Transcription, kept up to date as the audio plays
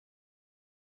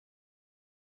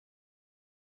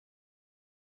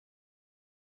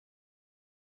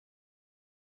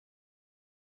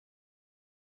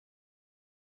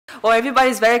Well,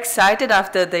 everybody's very excited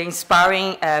after the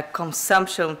inspiring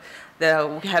consumption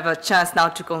that we have a chance now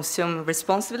to consume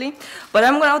responsibly. But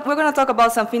we're going to talk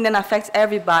about something that affects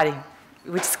everybody,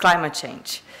 which is climate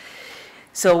change.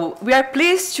 So we are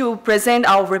pleased to present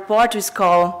our report, which is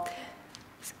called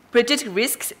Predict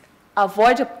Risks,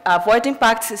 Avoid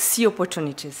Impacts, See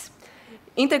Opportunities.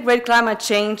 Integrate Climate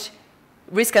Change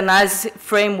Risk Analysis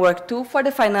Framework 2 for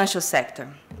the financial sector.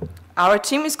 Our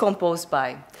team is composed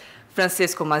by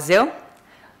Francisco Mazeu,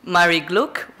 Marie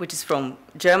Gluck, which is from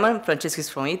Germany, Francisco is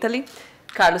from Italy,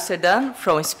 Carlos Serdan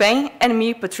from Spain, and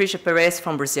me, Patricia Perez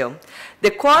from Brazil.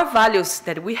 The core values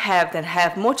that we have that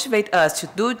have motivated us to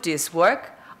do this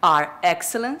work are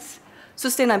excellence,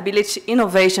 sustainability,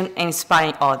 innovation, and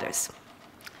inspiring others.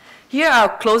 Here are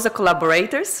our closer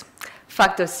collaborators,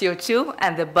 Factor CO2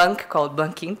 and the bank called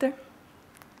Bank Inter.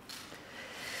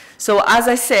 So as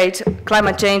I said,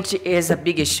 climate change is a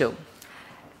big issue.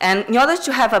 And in order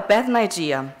to have a better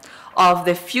idea of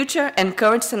the future and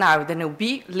current scenario that we'll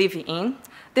be living in,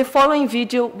 the following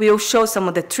video will show some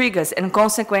of the triggers and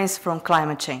consequences from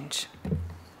climate change.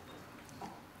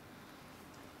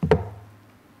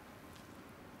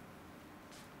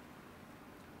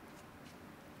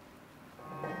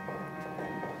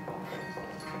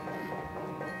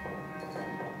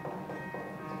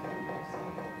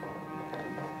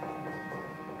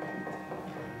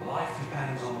 Life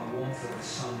depends on the warmth of the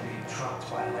sun being trapped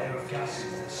by a layer of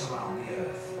gases that surround the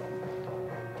Earth.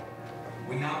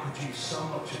 We now produce so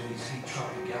much of these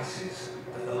heat-trapping gases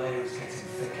that the layer is getting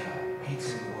thicker,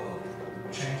 heating the world,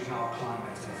 changing our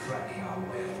climate and threatening our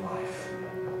way of life.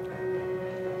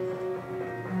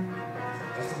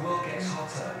 As the world gets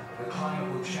hotter, the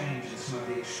climate will change and some of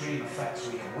the extreme effects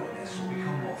we have witnessed will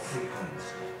become more frequent,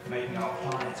 making our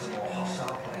planet a more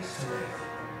hostile place to live.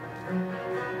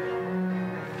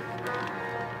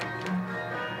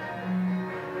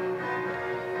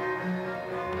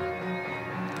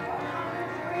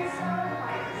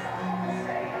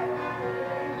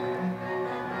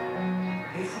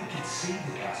 See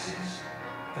the gases,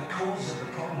 the cause of the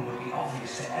problem will be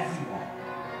obvious to everyone.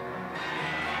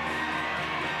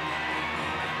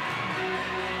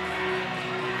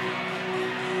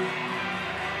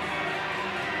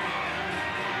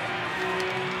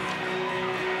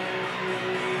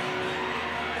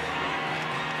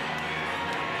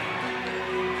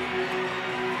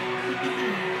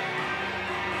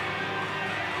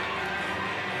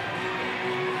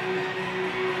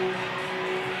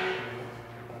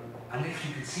 And if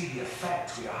you could see the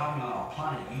effect we are having on our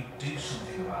planet, you'd do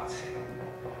something about it.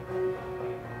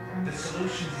 The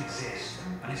solutions exist,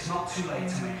 and it's not too late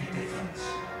to make a difference,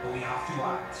 but we have to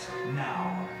act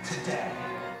now, today.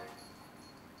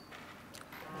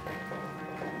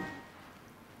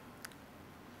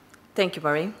 Thank you,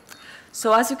 Marie.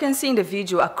 So as you can see in the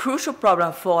video, a crucial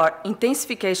problem for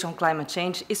intensification of climate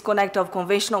change is connected to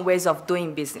conventional ways of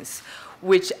doing business,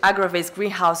 which aggravates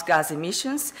greenhouse gas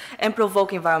emissions and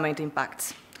provoke environmental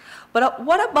impacts. But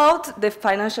what about the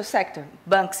financial sector,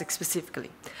 banks specifically?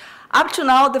 Up to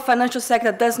now, the financial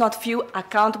sector does not feel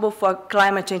accountable for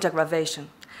climate change aggravation.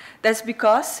 That's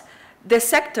because the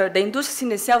sector, the industries in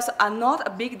themselves, are not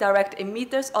a big direct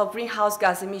emitters of greenhouse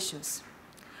gas emissions.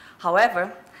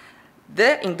 However,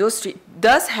 the industry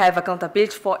does have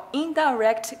accountability for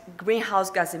indirect greenhouse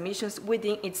gas emissions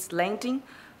within its lending,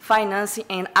 financing,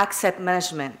 and asset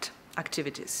management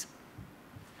activities.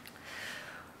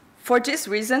 For this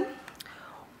reason,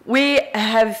 we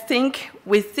think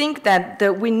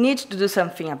that we need to do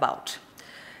something about.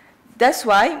 That's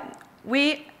why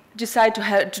we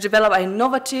decided to develop an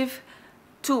innovative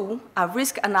tool, a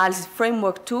risk analysis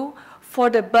framework tool for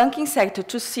the banking sector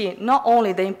to see not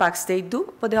only the impacts they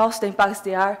do, but also the impacts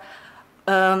they are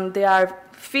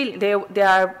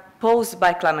posed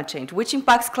by climate change, which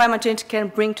impacts climate change can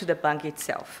bring to the bank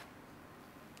itself.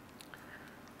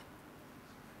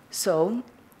 So,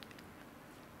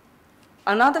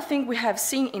 another thing we have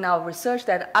seen in our research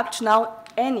that up to now,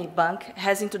 any bank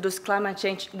has introduced climate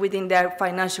change within their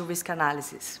financial risk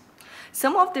analysis.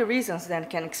 Some of the reasons that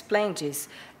can explain this,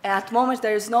 at the moment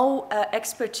there is no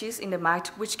expertise in the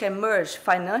market which can merge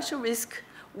financial risk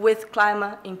with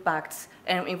climate impacts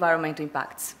and environmental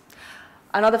impacts.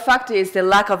 Another factor is the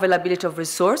lack of availability of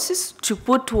resources to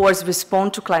put towards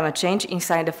respond to climate change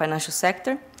inside the financial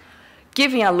sector,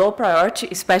 giving a low priority,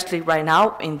 especially right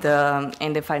now in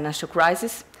the financial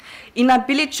crisis,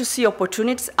 inability to see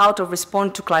opportunities out of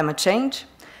respond to climate change,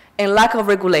 and lack of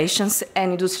regulations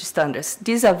and industry standards.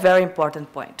 These are very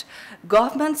important points.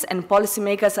 Governments and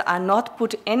policymakers are not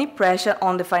putting any pressure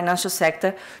on the financial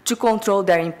sector to control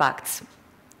their impacts.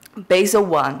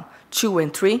 Basel I, 2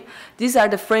 and 3. These are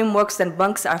the frameworks that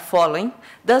banks are following,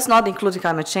 does not include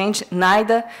climate change,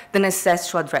 neither the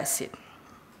necessity to address it.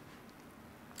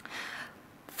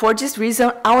 For this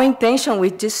reason, our intention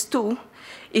with this tool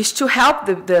is to help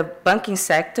the banking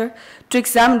sector to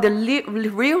examine the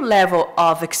real level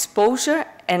of exposure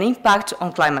and impact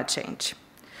on climate change.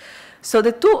 So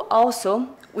the tool also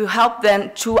will help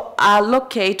them to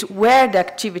allocate where the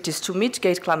activities to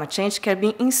mitigate climate change can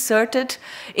be inserted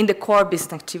in the core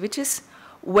business activities,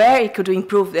 where it could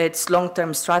improve its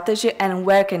long-term strategy, and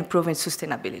where it can improve its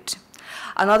sustainability.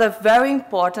 Another very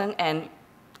important and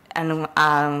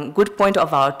good point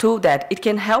of our tool that it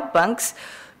can help banks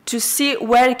to see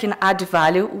where it can add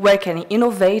value, where it can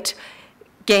innovate,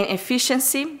 gain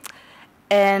efficiency,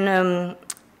 and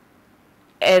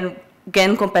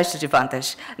gain competitive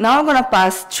advantage. Now I'm going to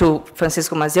pass to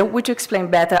Francisco Maziel, which will explain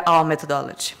better our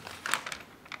methodology.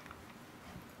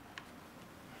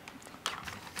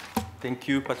 Thank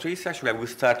you, Patricia. Actually, I will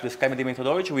start with the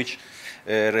methodology, which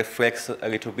reflects a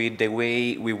little bit the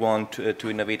way we want to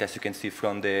innovate, as you can see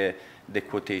from the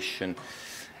quotation.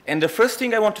 And the first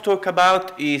thing I want to talk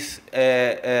about is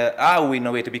how we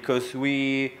innovate, because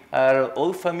we are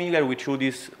all familiar with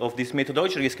this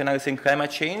methodology, risk analysis and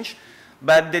climate change.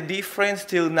 But the difference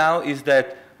till now is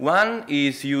that one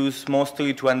is used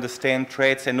mostly to understand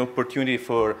threats and opportunity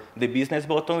for the business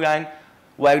bottom line,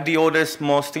 while the others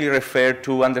mostly refer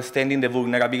to understanding the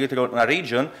vulnerability of a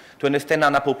region to understand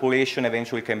how a population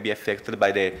eventually can be affected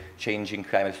by the changing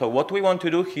climate. So what we want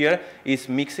to do here is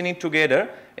mixing it together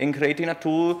and creating a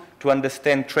tool to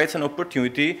understand threats and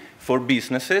opportunity for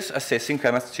businesses assessing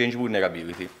climate change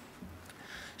vulnerability.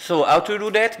 So how to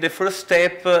do that? The first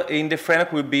step in the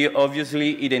framework will be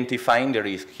obviously identifying the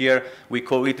risk. Here we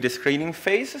call it the screening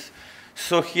phase.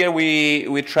 So here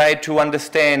we try to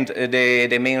understand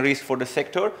the main risk for the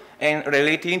sector, and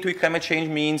relating to climate change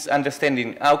means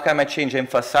understanding how climate change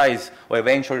emphasizes or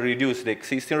eventually reduces the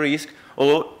existing risk,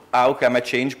 or how climate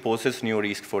change poses new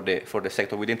risk for the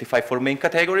sector. We identify 4 main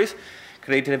categories: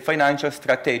 creative, financial,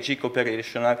 strategic,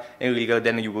 operational, and legal.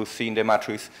 Then you will see in the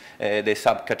matrix the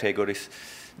subcategories.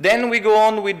 Then we go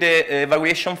on with the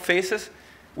evaluation phases,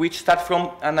 which start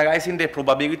from analyzing the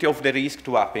probability of the risk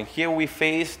to happen. Here we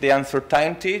face the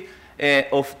uncertainty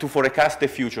to forecast the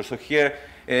future. So here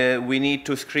we need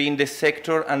to screen the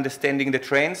sector, understanding the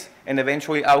trends, and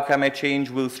eventually how climate change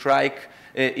will strike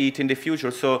it in the future.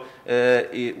 So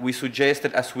we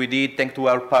suggested, as we did, thanks to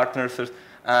our partners,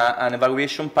 an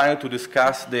evaluation panel to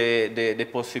discuss the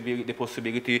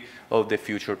possibility of the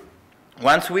future.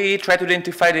 Once we try to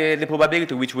identify the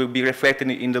probability, which will be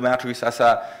reflected in the matrix as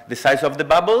the size of the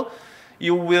bubble,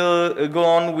 you will go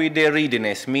on with the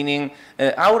readiness, meaning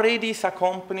how ready is a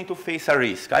company to face a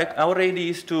risk? How ready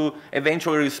is to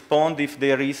eventually respond if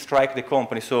the risk strikes the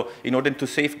company? So in order to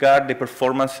safeguard the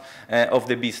performance of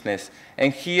the business.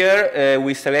 And here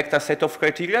we select a set of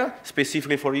criteria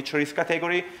specifically for each risk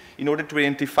category in order to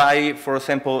identify, for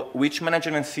example, which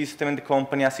management system the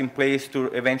company has in place to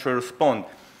eventually respond.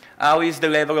 How is the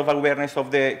level of awareness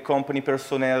of the company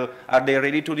personnel? Are they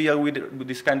ready to deal with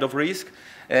this kind of risk?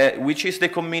 Which is the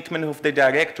commitment of the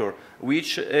director?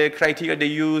 Which criteria they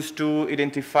use to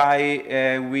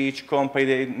identify which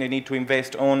company they need to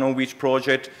invest on, or which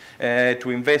project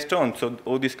to invest on? So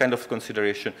all this kind of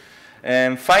consideration.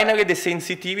 Finally, the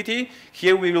sensitivity.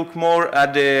 Here we look more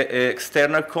at the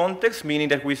external context, meaning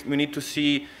that we need to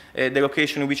see the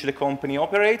location in which the company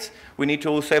operates. We need to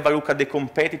also have a look at the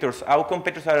competitors, how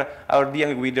competitors are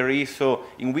dealing with the risk, so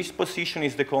in which position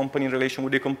is the company in relation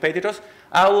with the competitors,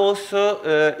 how also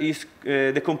is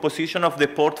the composition of the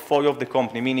portfolio of the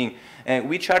company, meaning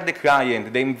which are the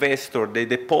client, the investor, the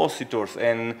depositors,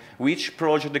 and which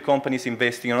project the company is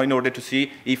investing in order to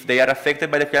see if they are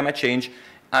affected by the climate change.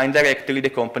 Indirectly, the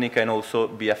company can also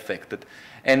be affected.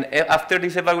 And after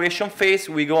this evaluation phase,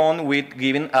 we go on with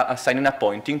assigning a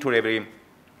pointing to every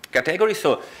category.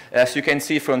 So as you can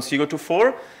see, from 0 to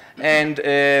 4, and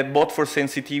both for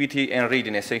sensitivity and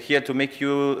readiness. And here, to make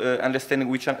you understand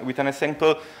with an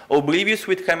example, oblivious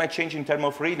with climate change in terms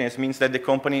of readiness means that the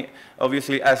company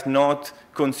obviously has not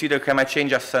considered climate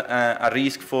change as a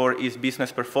risk for its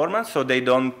business performance, so they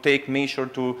don't take measures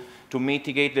to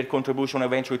mitigate their contribution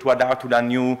eventually to adapt to the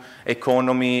new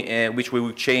economy, which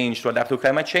will change, to adapt to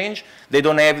climate change. They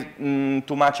don't have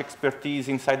too much expertise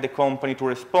inside the company to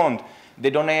respond. They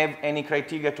don't have any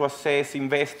criteria to assess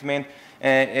investment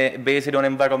based on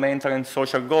environmental and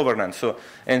social governance,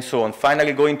 and so on.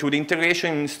 Finally, going to the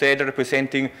integration, instead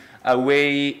representing a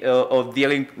way of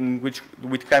dealing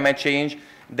with climate change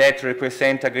that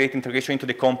represent a great integration into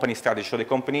the company strategy. So the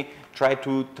company try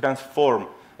to transform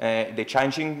the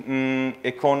changing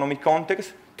economic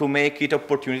context to make it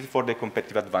opportunity for the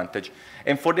competitive advantage.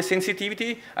 And for the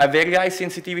sensitivity, a very high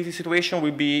sensitivity situation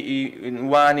will be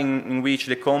one in which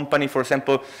the company, for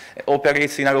example,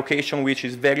 operates in a location which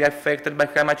is very affected by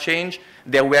climate change.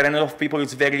 The awareness of people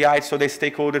is very high, so the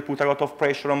stakeholder put a lot of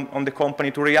pressure on the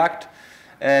company to react.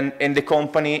 And the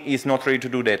company is not ready to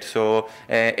do that. So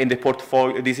in the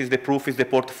portfolio, this is the proof, is the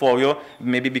portfolio,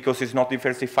 maybe because it's not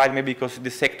diversified, maybe because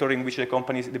the sector in which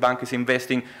the bank is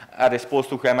investing are exposed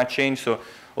to climate change. So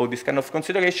all this kind of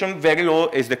consideration. Very low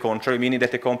is the contrary, meaning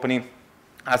that the company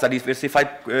has a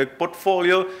diversified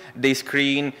portfolio, they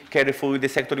screen carefully the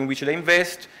sector in which they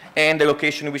invest, and the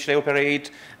location in which they operate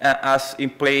has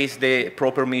in place the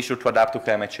proper measure to adapt to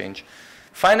climate change.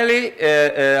 Finally,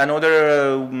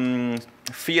 another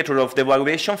feature of the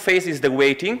evaluation phase is the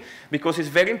weighting, because it's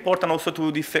very important also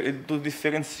to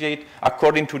differentiate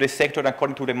according to the sector,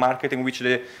 according to the market in which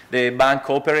the bank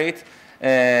operates,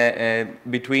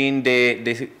 between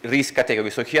the risk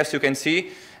categories. So here, as you can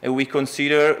see, we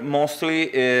consider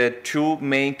mostly two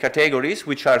main categories,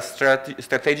 which are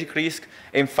strategic risk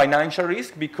and financial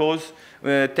risk, because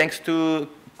thanks to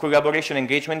collaboration,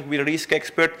 engagement with risk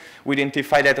expert, we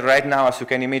identify that right now, as you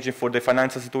can imagine, for the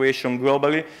financial situation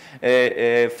globally,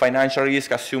 financial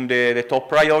risk assume the top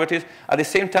priorities. At the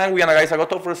same time, we analyze a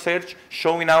lot of research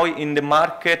showing how in the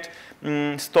market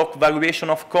stock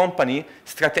valuation of company,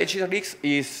 strategic risk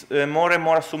is more and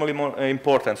more assumably more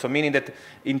important. So meaning that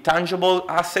intangible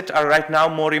assets are right now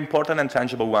more important than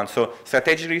tangible ones. So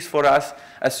strategic risk for us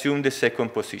assume the second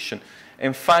position.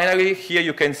 And finally, here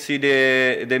you can see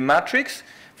the matrix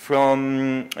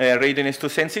from readiness to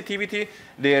sensitivity.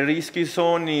 The risky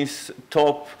zone is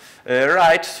top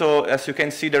right, so as you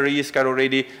can see, the risks are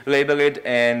already labeled,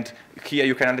 and here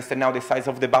you can understand now the size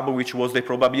of the bubble, which was the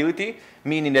probability,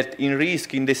 meaning that in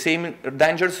risk, in the same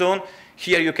danger zone,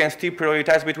 here you can still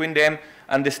prioritize between them,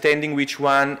 understanding which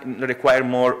one require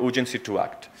more urgency to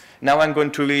act. Now I'm going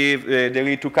to leave the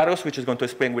lead to Carlos, which is going to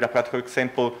explain with a practical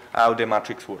example how the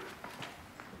matrix works.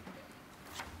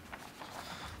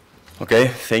 Okay,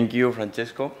 thank you,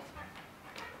 Francesco.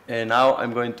 And now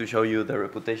I'm going to show you the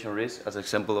reputation risk as an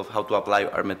example of how to apply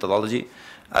our methodology.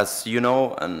 As you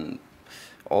know, and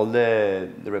all the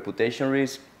reputation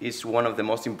risk is one of the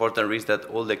most important risks that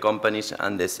all the companies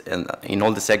and in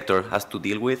all the sector has to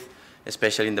deal with,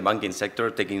 especially in the banking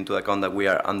sector, taking into account that we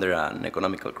are under an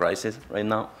economical crisis right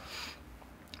now.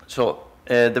 So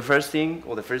the first thing,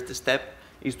 or the first step,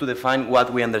 is to define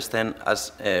what we understand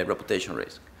as reputation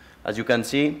risk. As you can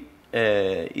see,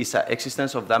 is an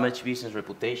existence of damaged business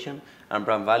reputation and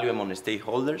brand value among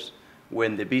stakeholders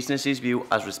when the business is viewed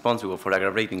as responsible for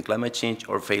aggravating climate change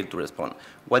or fail to respond.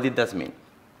 What it does mean?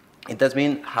 It does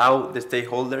mean how the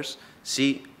stakeholders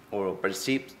see or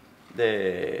perceive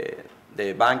the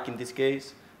bank, in this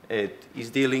case, is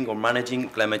dealing or managing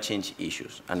climate change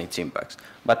issues and its impacts.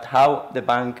 But how the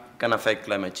bank can affect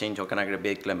climate change or can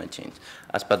aggravate climate change.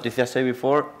 As Patricia said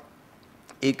before,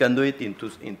 it can do it in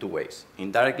two ways,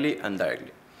 indirectly and directly.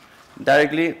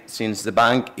 Directly, since the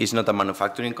bank is not a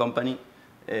manufacturing company,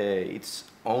 its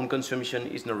own consumption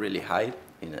is not really high,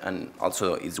 and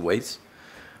also its waste.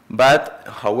 But,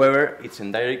 however, its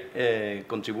indirect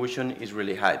contribution is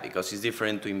really high, because it's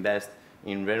different to invest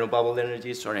in renewable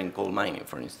energies or in coal mining,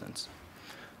 for instance.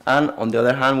 And on the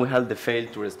other hand, we have the fail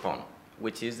to respond,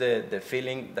 which is the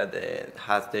feeling that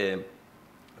has the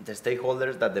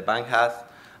stakeholders that the bank has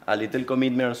a little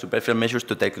commitment on superficial measures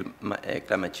to tackle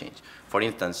climate change. For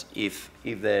instance, if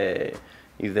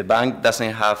the bank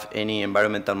doesn't have any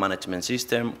environmental management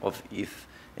system, or if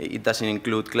it doesn't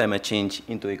include climate change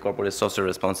into the corporate social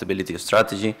responsibility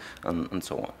strategy, and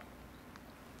so on.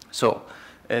 So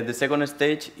the second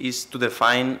stage is to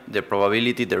define the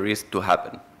probability, the risk to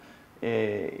happen.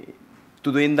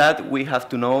 To doing that, we have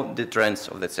to know the trends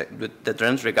of the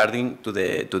trends regarding to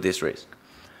this risk.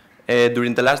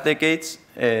 During the last decades,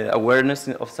 awareness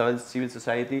of civil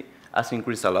society has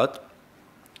increased a lot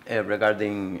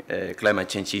regarding climate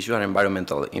change issue and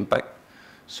environmental impact.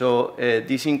 So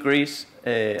this increase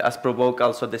has provoked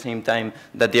also at the same time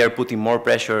that they are putting more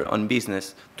pressure on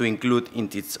business to include in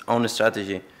its own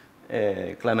strategy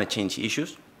climate change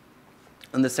issues.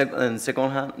 On the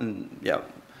second hand,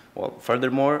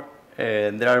 furthermore,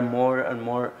 there are more and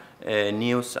more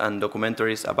news and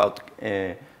documentaries about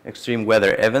extreme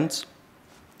weather events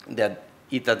that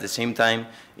it at the same time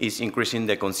is increasing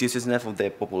the consciousness of the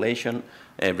population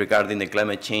regarding the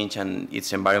climate change and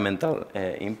its environmental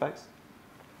impacts.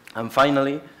 And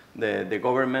finally, the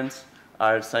governments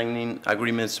are signing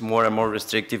agreements more and more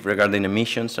restrictive regarding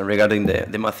emissions and regarding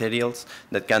the materials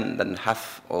that can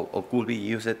have or could be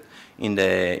used in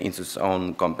its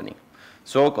own company.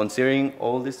 So considering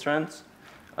all these trends,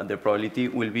 and the probability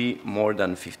will be more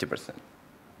than 50%.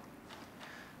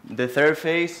 The third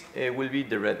phase will be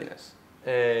the readiness.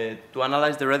 To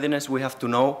analyze the readiness, we have to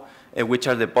know which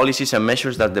are the policies and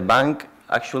measures that the bank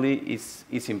actually is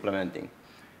implementing.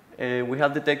 We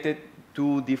have detected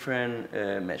two different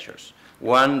measures.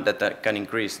 One that can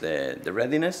increase the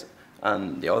readiness,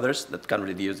 and the others that can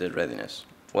reduce the readiness,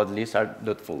 or at least are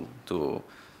doubtful to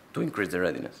increase the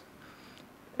readiness.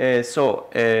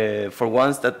 For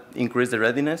ones that increase the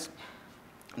readiness,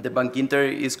 the Bank Inter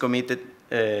is committed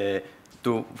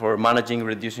for managing,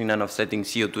 reducing, and offsetting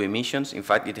CO2 emissions. In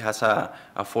fact, it has a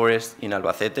forest in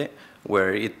Albacete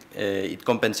where it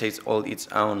compensates all its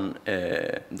own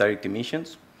direct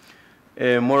emissions.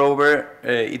 Moreover,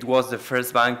 it was the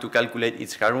first bank to calculate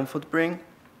its carbon footprint.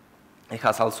 It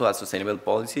has also a sustainable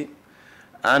policy.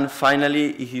 And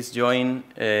finally, it has joined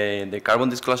the Carbon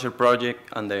Disclosure Project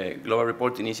and the Global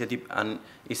Report Initiative, and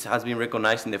it has been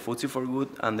recognized in the FTSE4Good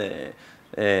and the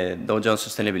Dow Jones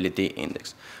Sustainability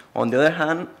Index. On the other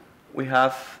hand, we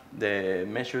have the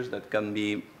measures that can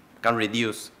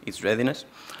reduce its readiness.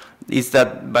 Is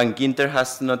that Bank Inter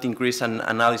has not increased an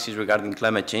analysis regarding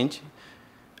climate change.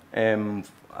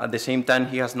 At the same time,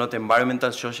 he has not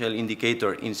environmental social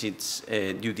indicator in its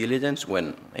due diligence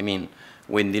when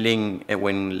lending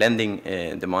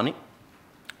the money.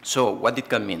 So what it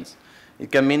can mean?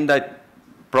 It can mean that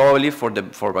probably for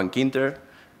Bank Inter,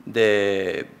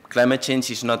 the climate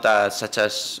change is not such a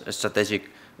strategic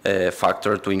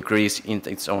factor to increase in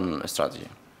its own strategy.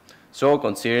 So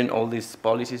considering all these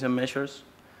policies and measures,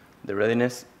 the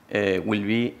readiness will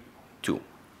be 2.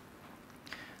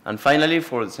 And finally,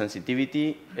 for the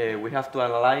sensitivity, we have to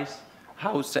analyze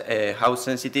how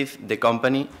sensitive the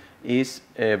company is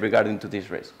regarding to this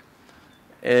risk.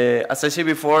 As I said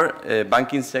before,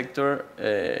 banking sector,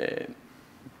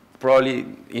 probably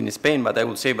in Spain, but I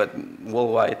would say but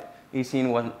worldwide, is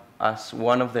seen as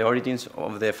one of the origins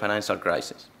of the financial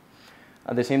crisis.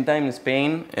 At the same time, in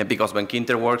Spain, because Bank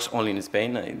Inter works only in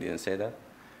Spain, I didn't say that,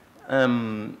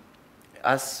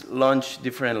 has launched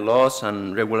different laws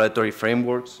and regulatory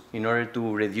frameworks in order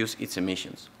to reduce its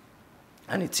emissions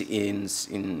and in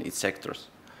its sectors.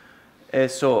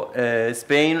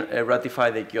 Spain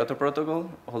ratified the Kyoto Protocol,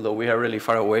 although we are really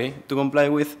far away to comply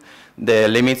with. The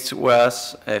limits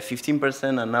was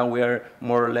 15%, and now we are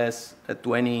more or less at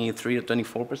 23 or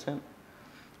 24%.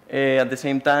 At the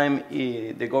same time,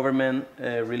 the government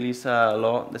released a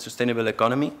law, the Sustainable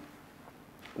Economy,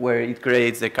 where it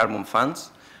creates the carbon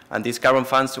funds. And these carbon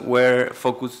funds were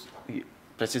focused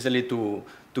precisely to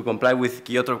comply with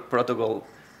Kyoto Protocol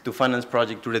to finance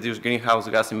projects to reduce greenhouse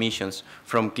gas emissions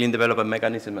from clean development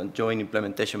mechanisms and joint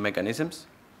implementation mechanisms.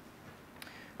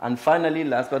 And finally,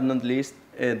 last but not least,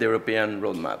 the European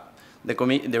roadmap. The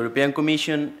European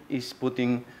Commission is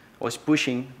pushing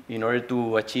in order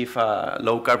to achieve a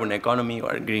low carbon economy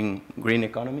or green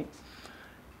economy,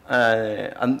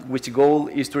 and which goal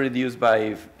is to reduce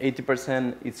by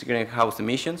 80% its greenhouse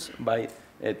emissions by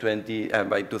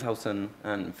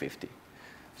 2050.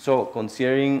 So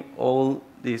considering all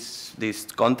this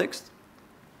context,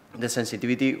 the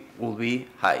sensitivity will be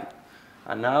high.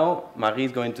 And now Marie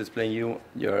is going to explain you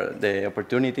the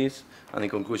opportunities and the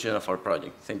conclusion of our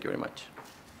project. Thank you very much.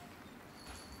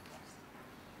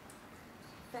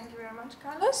 Thank you very much,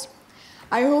 Carlos.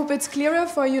 I hope it's clearer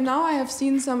for you now. I have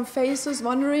seen some faces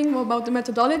wondering about the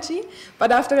methodology,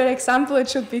 but after that example, it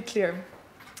should be clear.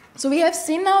 So we have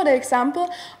seen now the example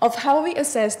of how we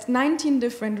assessed 19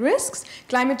 different risks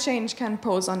climate change can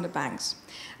pose on the banks.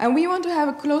 And we want to have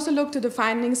a closer look to the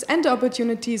findings and the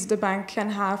opportunities the bank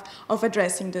can have of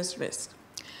addressing this risk.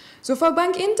 So for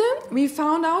Bank Inter, we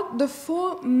found out the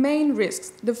 4 main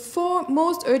risks. The 4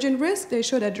 most urgent risks they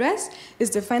should address is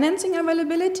the financing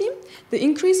availability, the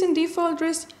increase in default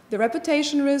risk, the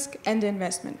reputation risk, and the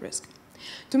investment risk.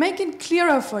 To make it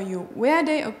clearer for you where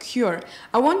they occur,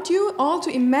 I want you all to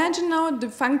imagine now the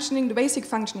basic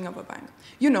functioning of a bank.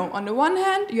 You know, on the one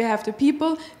hand, you have the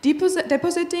people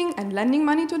depositing and lending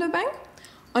money to the bank.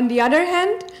 On the other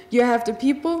hand, you have the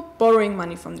people borrowing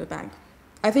money from the bank.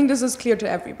 I think this is clear to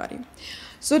everybody.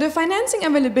 So the financing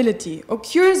availability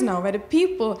occurs now where the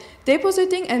people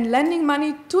depositing and lending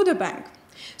money to the bank.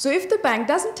 So if the bank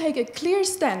doesn't take a clear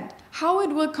stand how it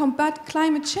will combat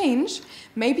climate change,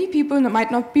 maybe people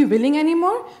might not be willing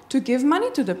anymore to give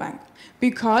money to the bank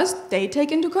because they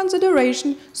take into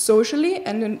consideration socially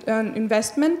and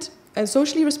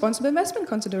socially responsible investment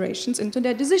considerations into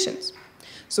their decisions.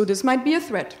 So this might be a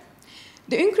threat.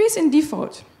 The increase in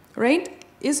default rate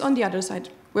is on the other side,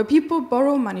 where people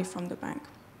borrow money from the bank.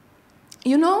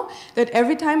 You know that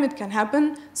every time it can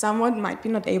happen, someone might be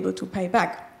not able to pay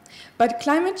back. but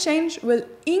climate change will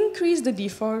increase the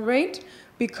default rate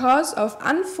because of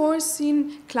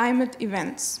unforeseen climate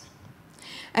events.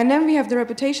 And then we have the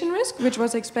reputation risk, which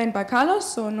was explained by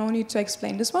Carlos, so no need to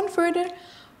explain this one further.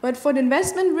 But for the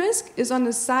investment risk is on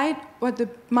the side what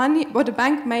the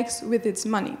bank makes with its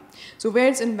money, so where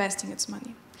it's investing its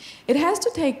money. It has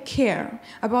to take care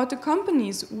about the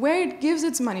companies, where it gives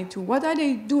its money to, what are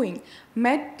they doing?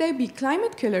 Might they be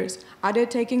climate killers? Are they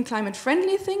taking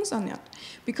climate-friendly things or not?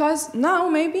 Because now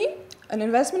maybe an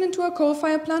investment into a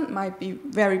coal-fired plant might be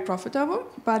very profitable,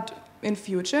 but in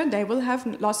future they will have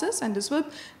losses, and this will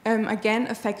again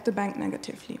affect the bank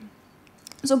negatively.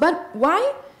 So, but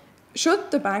why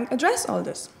should the bank address all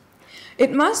this?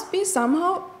 It must be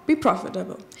somehow be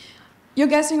profitable. You're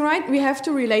guessing right, we have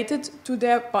to relate it to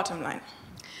their bottom line.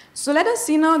 So let us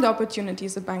see now the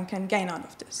opportunities a bank can gain out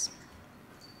of this.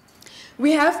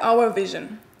 We have our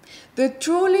vision, the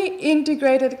truly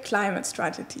integrated climate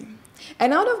strategy.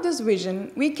 And out of this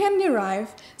vision, we can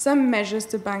derive some measures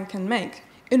the bank can make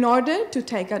in order to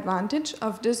take advantage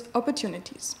of these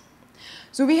opportunities.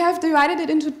 So we have divided it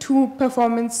into two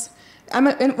performance. On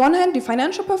one hand, the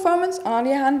financial performance, on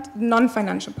the other hand,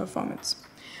 non-financial performance.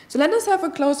 So let us have a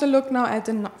closer look now at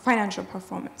the financial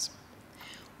performance.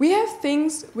 We have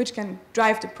things which can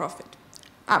drive the profit.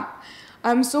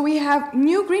 So we have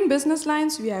new green business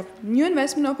lines, we have new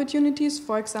investment opportunities,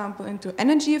 for example, into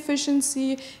energy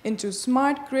efficiency, into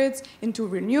smart grids, into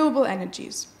renewable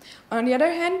energies. On the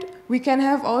other hand, we can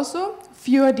have also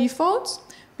fewer defaults,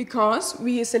 because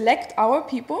we select our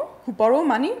people who borrow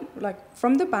money, like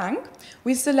from the bank,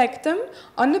 we select them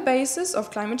on the basis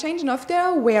of climate change and if they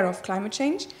are aware of climate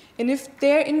change and if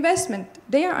their investment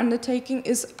they are undertaking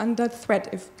is under threat,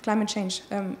 if climate change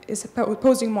is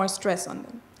posing more stress on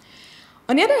them.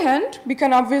 On the other hand, we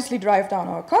can obviously drive down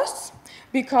our costs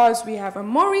because we have a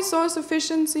more resource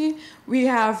efficiency, we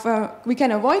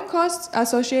can avoid costs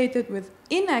associated with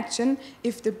inaction.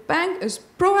 If the bank is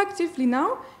proactively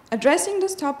now addressing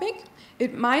this topic,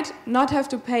 it might not have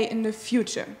to pay in the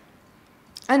future.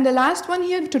 And the last one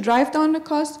here to drive down the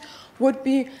cost would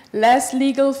be less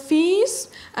legal fees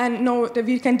and that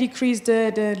we can decrease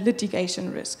the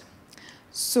litigation risk.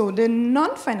 So the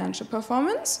non-financial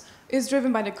performance is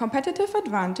driven by the competitive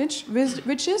advantage,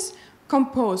 which is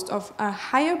composed of a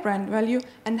higher brand value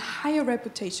and higher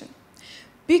reputation.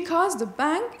 Because the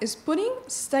bank is putting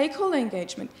stakeholder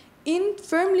engagement in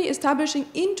firmly establishing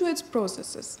into its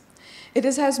processes. It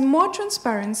has more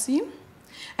transparency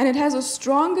and it has a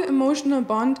stronger emotional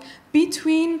bond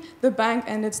between the bank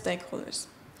and its stakeholders.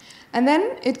 And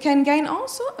then it can gain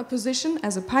also a position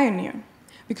as a pioneer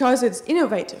because it's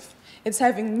innovative. It's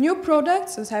having new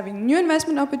products, it's having new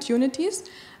investment opportunities,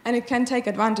 and it can take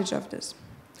advantage of this.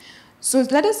 So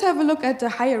let us have a look at the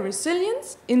higher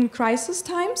resilience in crisis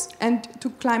times and to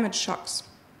climate shocks.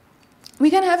 We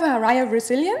can have a higher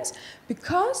resilience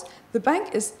because the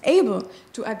bank is able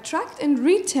to attract and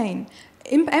retain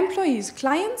employees,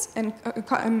 clients, and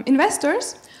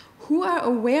investors who are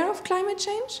aware of climate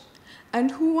change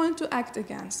and who want to act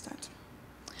against that.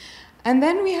 And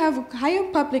then we have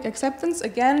higher public acceptance,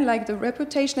 again, like the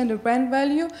reputation and the brand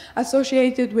value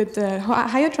associated with the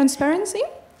higher transparency.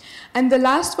 And the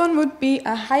last one would be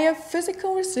a higher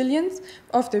physical resilience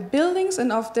of the buildings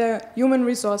and of the human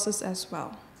resources as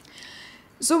well.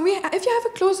 So if you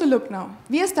have a closer look now,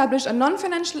 we established a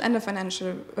non-financial and a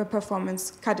financial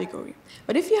performance category.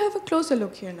 But if you have a closer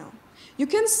look here now, you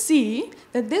can see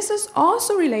that this is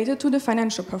also related to the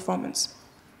financial performance.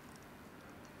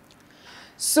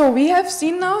 So we have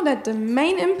seen now that the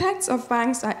main impacts of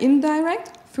banks are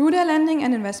indirect through their lending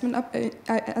and investment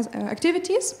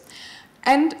activities.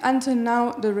 And until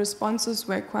now, the responses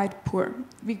were quite poor.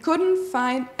 We couldn't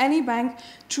find any bank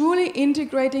truly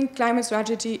integrating climate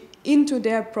strategy into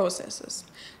their processes.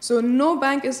 So no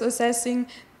bank is assessing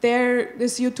the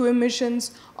CO2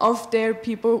 emissions of their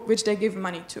people which they give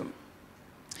money to.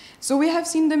 So we have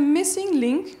seen the missing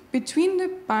link between the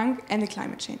bank and the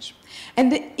climate change.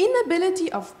 And the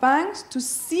inability of banks to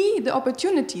see the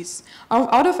opportunities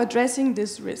out of addressing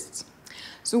these risks.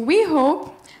 So we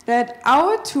hope that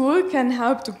our tool can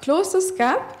help to close this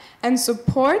gap and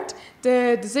support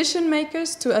the decision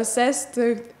makers to assess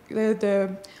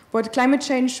what climate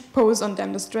change poses on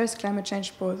them, the stress climate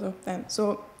change poses on them.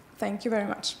 So thank you very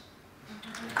much.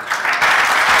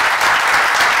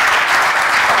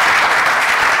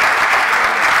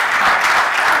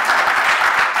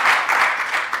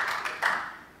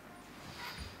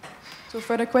 So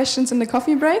further questions in the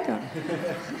coffee break? Or?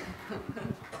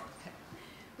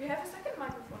 We have a second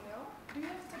microphone, Leo. Do you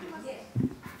have a second microphone?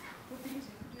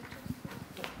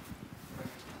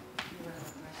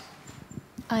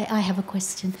 Yes. I have a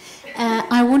question.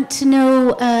 I want to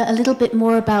know a little bit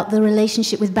more about the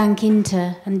relationship with Bank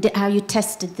Inter and how you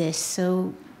tested this.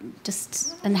 So,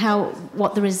 and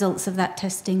what the results of that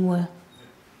testing were.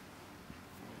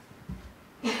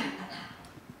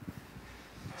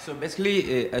 So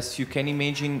basically, as you can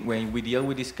imagine, when we deal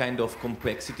with this kind of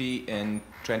complexity and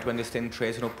trying to understand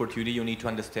threats and opportunity, you need to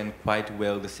understand quite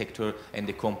well the sector and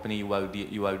the company you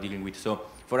are dealing with. So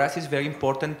for us, it's very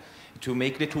important to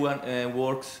make the two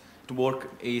work.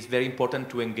 It's very important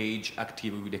to engage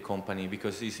actively with the company,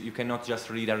 because you cannot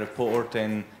just read a report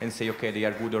and say, okay, they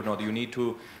are good or not. You need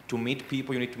to meet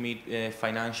people. You need to meet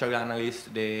financial analysts,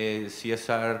 the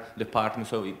CSR department.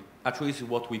 So actually, it's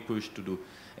what we push to do.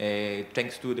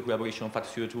 Thanks to the collaboration of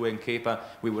FATCO2 and CEPA,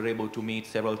 we were able to meet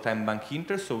several times Bank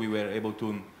Inter, so we were able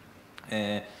to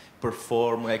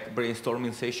perform like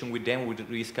brainstorming session with them, with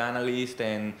risk analysts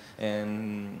and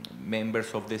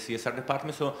members of the CSR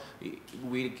department, so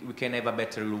we can have a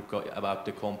better look about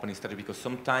the company strategy, because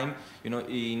sometimes, you know,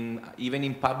 even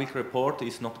in public report,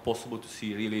 it's not possible to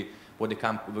see really what the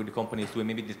company is doing.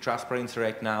 Maybe the transparency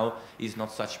right now is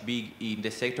not such big in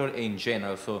the sector in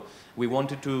general. So we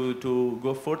wanted to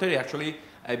go further. Actually,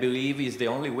 I believe is the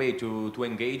only way to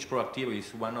engage proactively.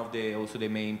 It's one of the also the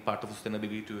main part of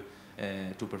sustainability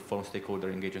to perform stakeholder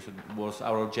engagement. So it was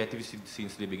our objective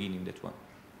since the beginning, that one.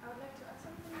 I would like to add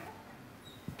something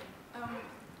there.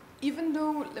 Even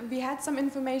though we had some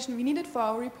information we needed for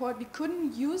our report, we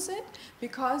couldn't use it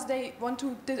because they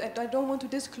don't want to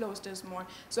disclose this more.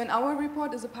 So in our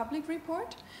report is a public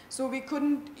report, so we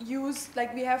couldn't use,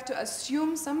 like, we have to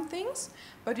assume some things,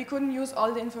 but we couldn't use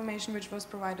all the information which was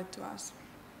provided to us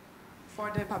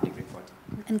for the public report.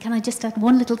 And can I just add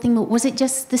one little thing? Was it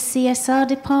just the CSR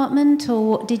department,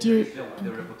 or did you?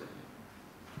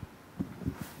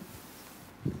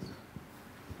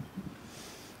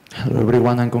 Hello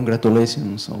everyone, and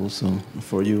congratulations also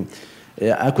for you.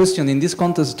 A question: in this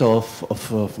context of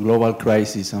global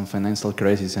crisis and financial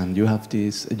crisis, and you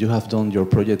have done your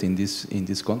project in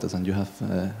this context, and you have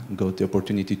got the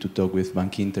opportunity to talk with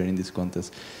Bank Inter in this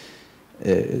context.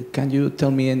 Can you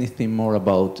tell me anything more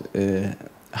about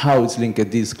how it's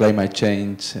linked this climate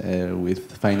change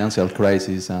with financial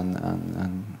crisis,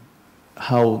 and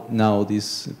how now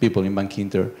these people in Bank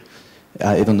Inter,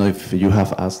 I don't know if you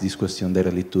have asked this question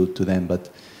directly to them,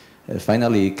 but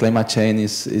finally climate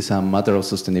change is a matter of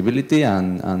sustainability,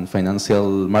 and financial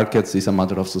markets is a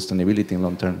matter of sustainability in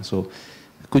long term. So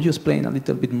could you explain a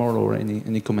little bit more, or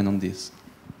any comment on this?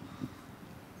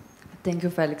 Thank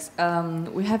you, Felix.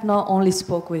 We have not only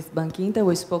spoke with Bank Inter,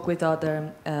 we spoke with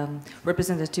other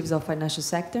representatives of financial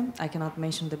sector. I cannot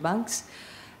mention the banks.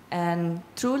 And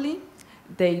truly,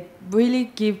 they really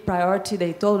give priority.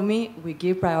 They told me we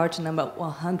give priority number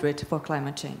 100 for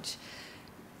climate change.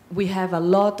 We have a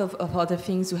lot of other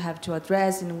things we have to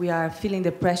address, and we are feeling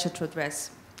the pressure to address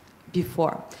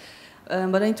before.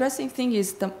 But the interesting thing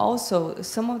is that also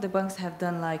some of the banks have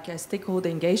done like a stakeholder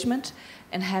engagement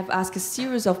and have asked a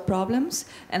series of problems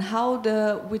and how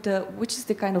which is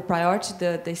the kind of priority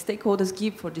the stakeholders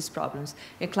give for these problems.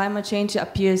 And climate change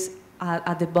appears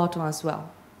at the bottom as well.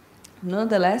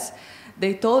 Nonetheless,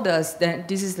 they told us that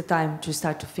this is the time to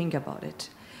start to think about it,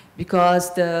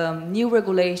 because the new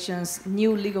regulations,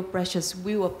 new legal pressures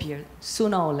will appear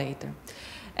sooner or later.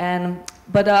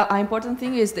 But an important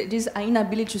thing is that this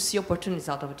inability to see opportunities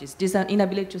out of this. This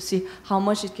inability to see how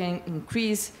much it can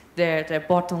increase their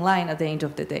bottom line at the end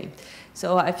of the day.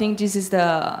 So I think this is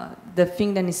the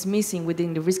thing that is missing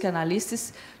within the risk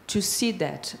analysis, to see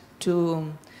that,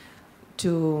 to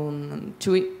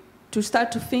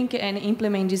start to think and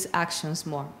implement these actions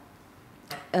more.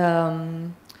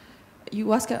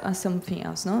 You asked something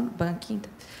else, no? Bank Inter.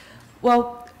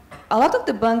 Well, a lot of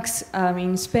the banks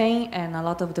in Spain and a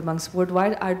lot of the banks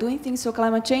worldwide are doing things for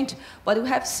climate change, but we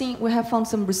have found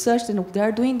some research that they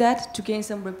are doing that to gain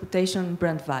some reputation and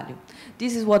brand value.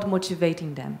 This is what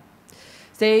motivating them.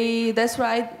 That's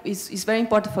right, it's very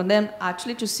important for them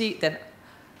actually to see that,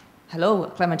 hello,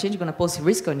 climate change is going to pose a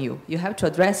risk on you. You have to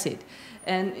address it.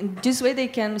 And in this way they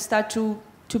can start to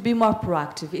be more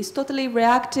proactive. It's totally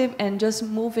reactive and just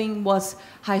moving what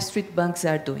high street banks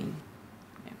are doing.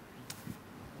 Yeah.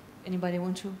 Anybody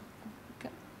want to?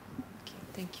 Okay,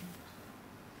 thank you.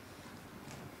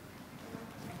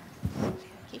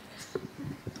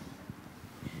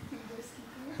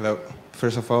 Hello.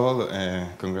 First of all,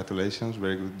 congratulations,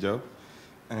 very good job.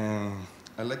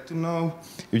 I'd like to know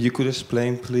if you could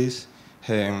explain, please,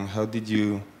 how did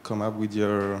you come up with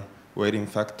your weighting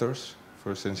factors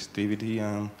for sensitivity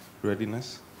and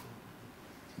readiness?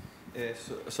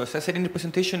 So as I said in the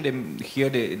presentation, here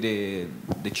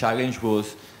the challenge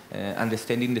was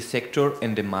understanding the sector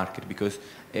and the market, because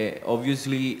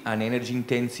obviously an energy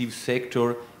intensive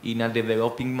sector in a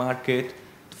developing market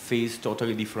face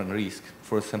totally different risk.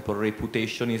 For example,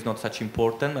 reputation is not such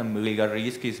important, and legal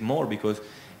risk is more, because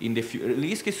in the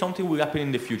risk is something will happen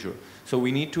in the future. So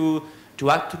we need to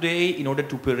act today in order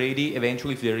to be ready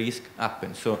eventually if the risk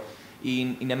happens. So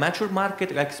in a mature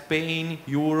market like Spain,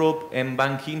 Europe, and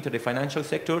Bank Inter, the financial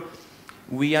sector,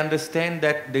 we understand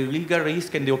that the legal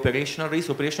risk and the operational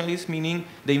risk meaning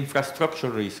the infrastructure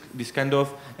risk, this kind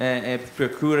of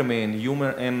procurement,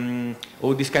 human,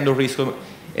 all this kind of risk,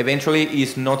 eventually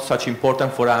is not such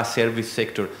important for our service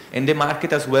sector. And the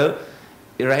market as well,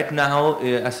 right now,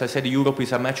 as I said, Europe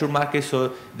is a mature market,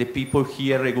 so the people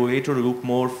here, regulators, look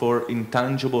more for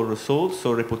intangible results,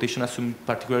 so reputation assumes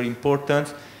particular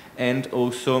importance, and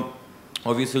also,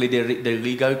 obviously, the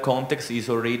legal context is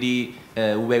already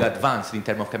well advanced in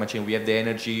terms of climate change. We have the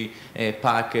energy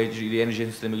package, the energy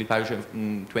sustainability package of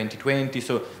 2020,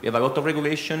 so we have a lot of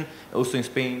regulation. Also in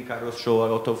Spain, Carlos showed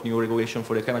a lot of new regulation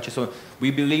for the climate change. So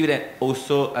we believe that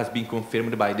also has been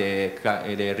confirmed by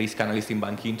the risk analyst in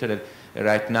Bank Inter that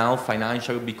right now,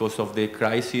 financial, because of the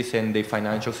crisis and the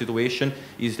financial situation,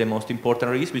 is the most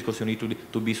important risk, because you need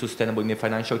to be sustainable in the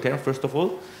financial term, first of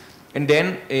all. And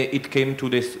then it came to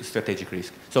this strategic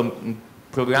risk. So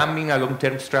programming a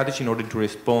long-term strategy in order to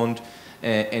respond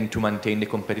and to maintain the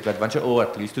competitive advantage, or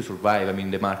at least to survive, I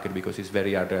mean, the market, because it's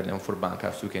very hard right now for banks,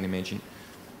 as you can imagine.